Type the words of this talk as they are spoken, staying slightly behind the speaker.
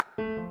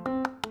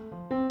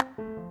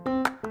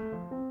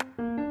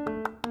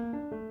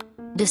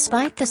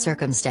Despite the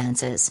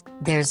circumstances,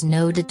 there's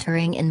no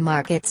deterring in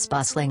markets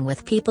bustling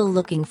with people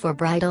looking for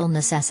bridal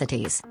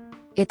necessities.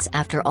 It's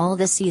after all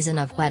the season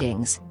of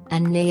weddings,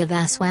 and Neha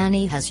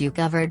Vaswani has you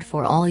covered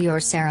for all your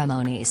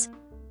ceremonies.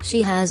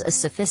 She has a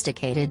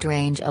sophisticated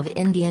range of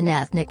Indian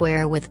ethnic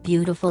wear with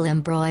beautiful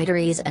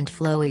embroideries and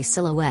flowy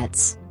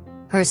silhouettes.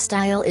 Her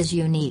style is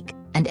unique,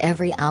 and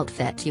every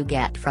outfit you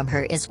get from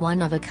her is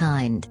one of a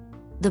kind.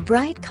 The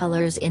bright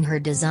colors in her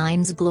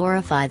designs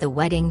glorify the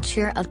wedding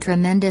cheer of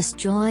tremendous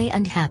joy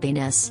and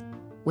happiness.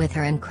 With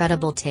her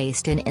incredible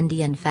taste in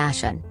Indian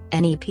fashion,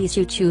 any piece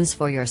you choose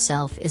for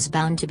yourself is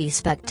bound to be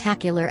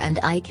spectacular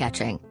and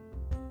eye-catching.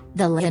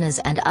 The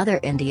lehengas and other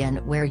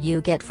Indian wear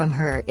you get from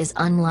her is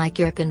unlike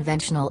your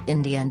conventional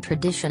Indian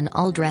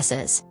traditional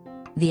dresses.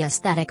 The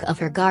aesthetic of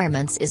her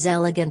garments is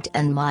elegant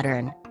and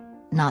modern.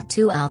 Not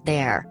too out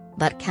there,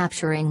 but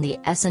capturing the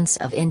essence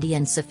of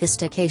Indian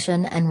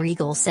sophistication and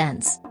regal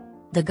sense.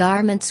 The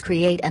garments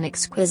create an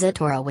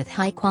exquisite aura with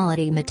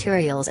high-quality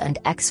materials and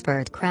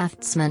expert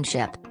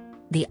craftsmanship.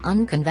 The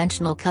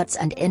unconventional cuts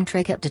and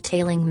intricate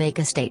detailing make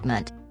a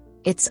statement.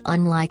 It's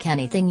unlike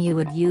anything you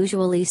would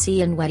usually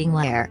see in wedding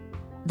wear.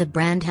 The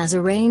brand has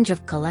a range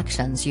of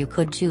collections you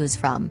could choose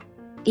from.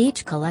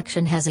 Each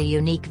collection has a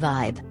unique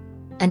vibe.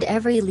 And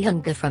every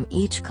lehenga from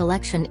each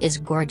collection is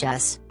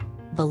gorgeous.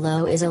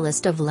 Below is a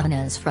list of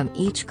lehengas from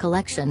each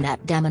collection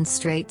that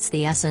demonstrates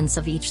the essence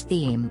of each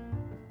theme.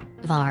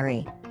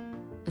 Vari.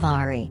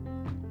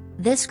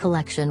 This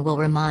collection will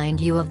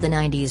remind you of the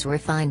 90s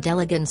refined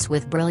elegance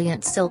with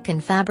brilliant silken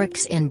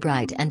fabrics in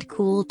bright and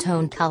cool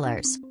tone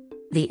colors.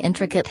 The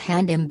intricate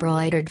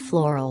hand-embroidered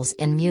florals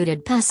in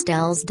muted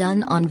pastels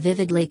done on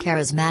vividly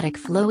charismatic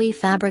flowy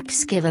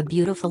fabrics give a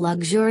beautiful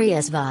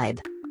luxurious vibe.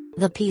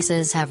 The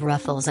pieces have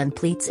ruffles and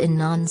pleats in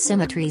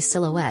non-symmetry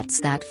silhouettes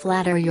that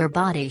flatter your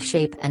body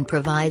shape and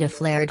provide a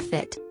flared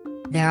fit.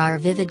 There are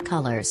vivid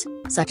colors,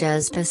 such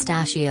as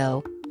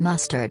pistachio,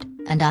 mustard,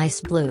 and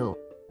ice blue.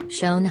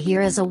 Shown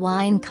here is a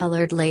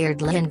wine-colored layered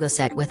lehenga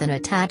set with an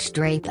attached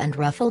drape and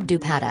ruffled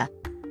dupatta.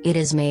 It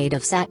is made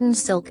of satin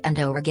silk and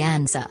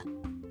organza.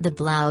 The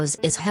blouse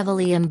is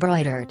heavily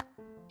embroidered.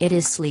 It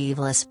is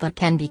sleeveless but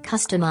can be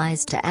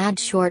customized to add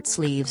short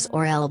sleeves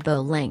or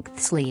elbow-length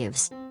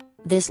sleeves.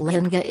 This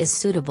lehenga is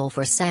suitable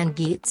for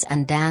sangeets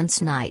and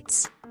dance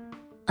nights.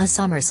 A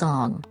summer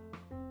song.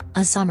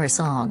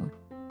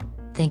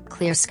 Think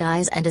clear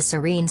skies and a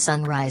serene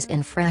sunrise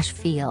in fresh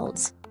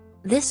fields.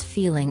 This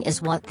feeling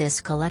is what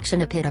this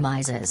collection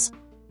epitomizes.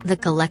 The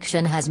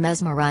collection has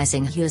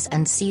mesmerizing hues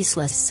and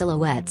ceaseless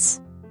silhouettes.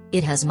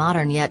 It has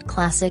modern yet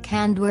classic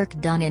handwork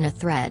done in a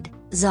thread,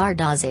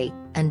 zardozi,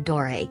 and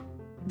dori.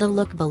 The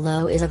look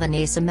below is of an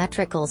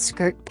asymmetrical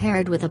skirt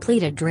paired with a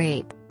pleated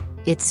drape.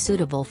 It's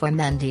suitable for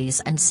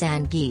mendis and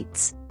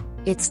sangeets.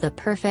 It's the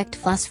perfect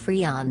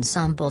fuss-free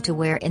ensemble to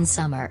wear in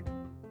summer.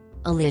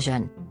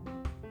 Elysian.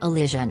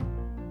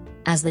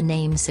 As the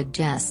name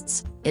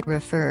suggests, it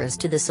refers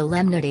to the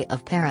solemnity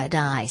of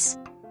paradise.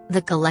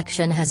 The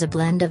collection has a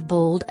blend of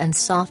bold and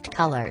soft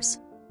colors.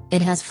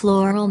 It has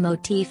floral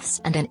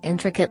motifs and an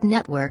intricate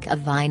network of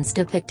vines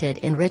depicted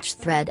in rich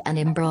thread and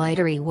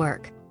embroidery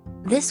work.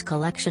 This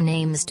collection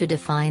aims to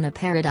define a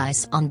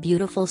paradise on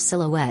beautiful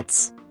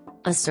silhouettes.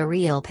 A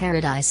surreal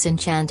paradise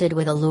enchanted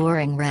with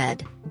alluring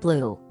red,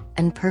 blue,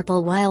 and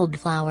purple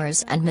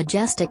wildflowers and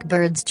majestic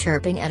birds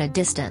chirping at a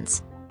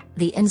distance.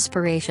 The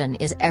inspiration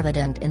is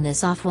evident in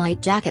this off-white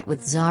jacket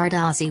with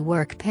zardozi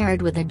work paired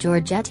with a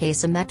georgette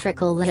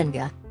asymmetrical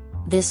lehenga.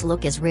 This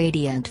look is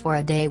radiant for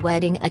a day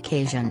wedding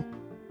occasion.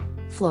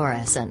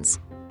 Fluorescence.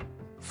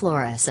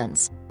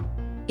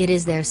 It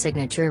is their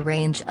signature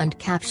range and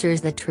captures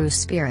the true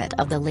spirit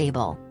of the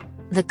label.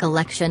 The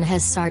collection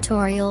has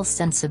sartorial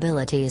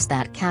sensibilities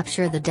that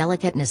capture the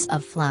delicateness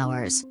of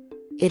flowers.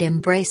 It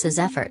embraces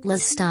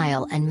effortless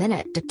style and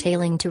minute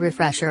detailing to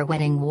refresh your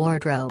wedding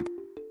wardrobe.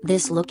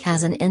 This look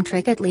has an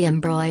intricately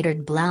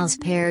embroidered blouse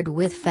paired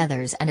with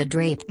feathers and a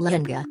draped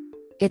lehenga.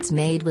 It's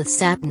made with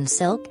satin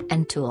silk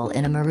and tulle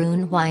in a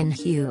maroon wine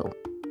hue.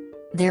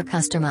 Their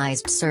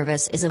customized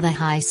service is of a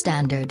high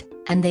standard,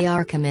 and they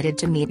are committed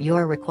to meet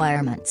your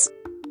requirements.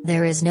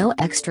 There is no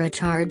extra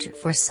charge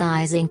for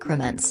size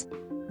increments.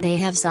 They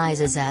have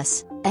sizes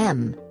S,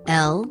 M,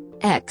 L,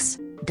 X,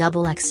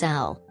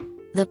 XXL.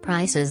 The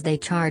prices they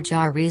charge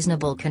are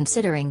reasonable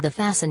considering the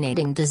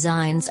fascinating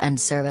designs and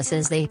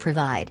services they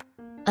provide.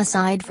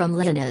 Aside from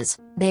lehengas,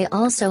 they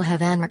also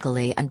have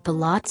anarkali and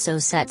palazzo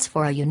sets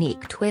for a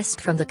unique twist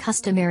from the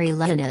customary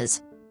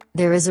lehengas.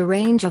 There is a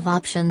range of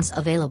options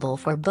available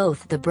for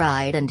both the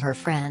bride and her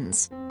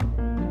friends.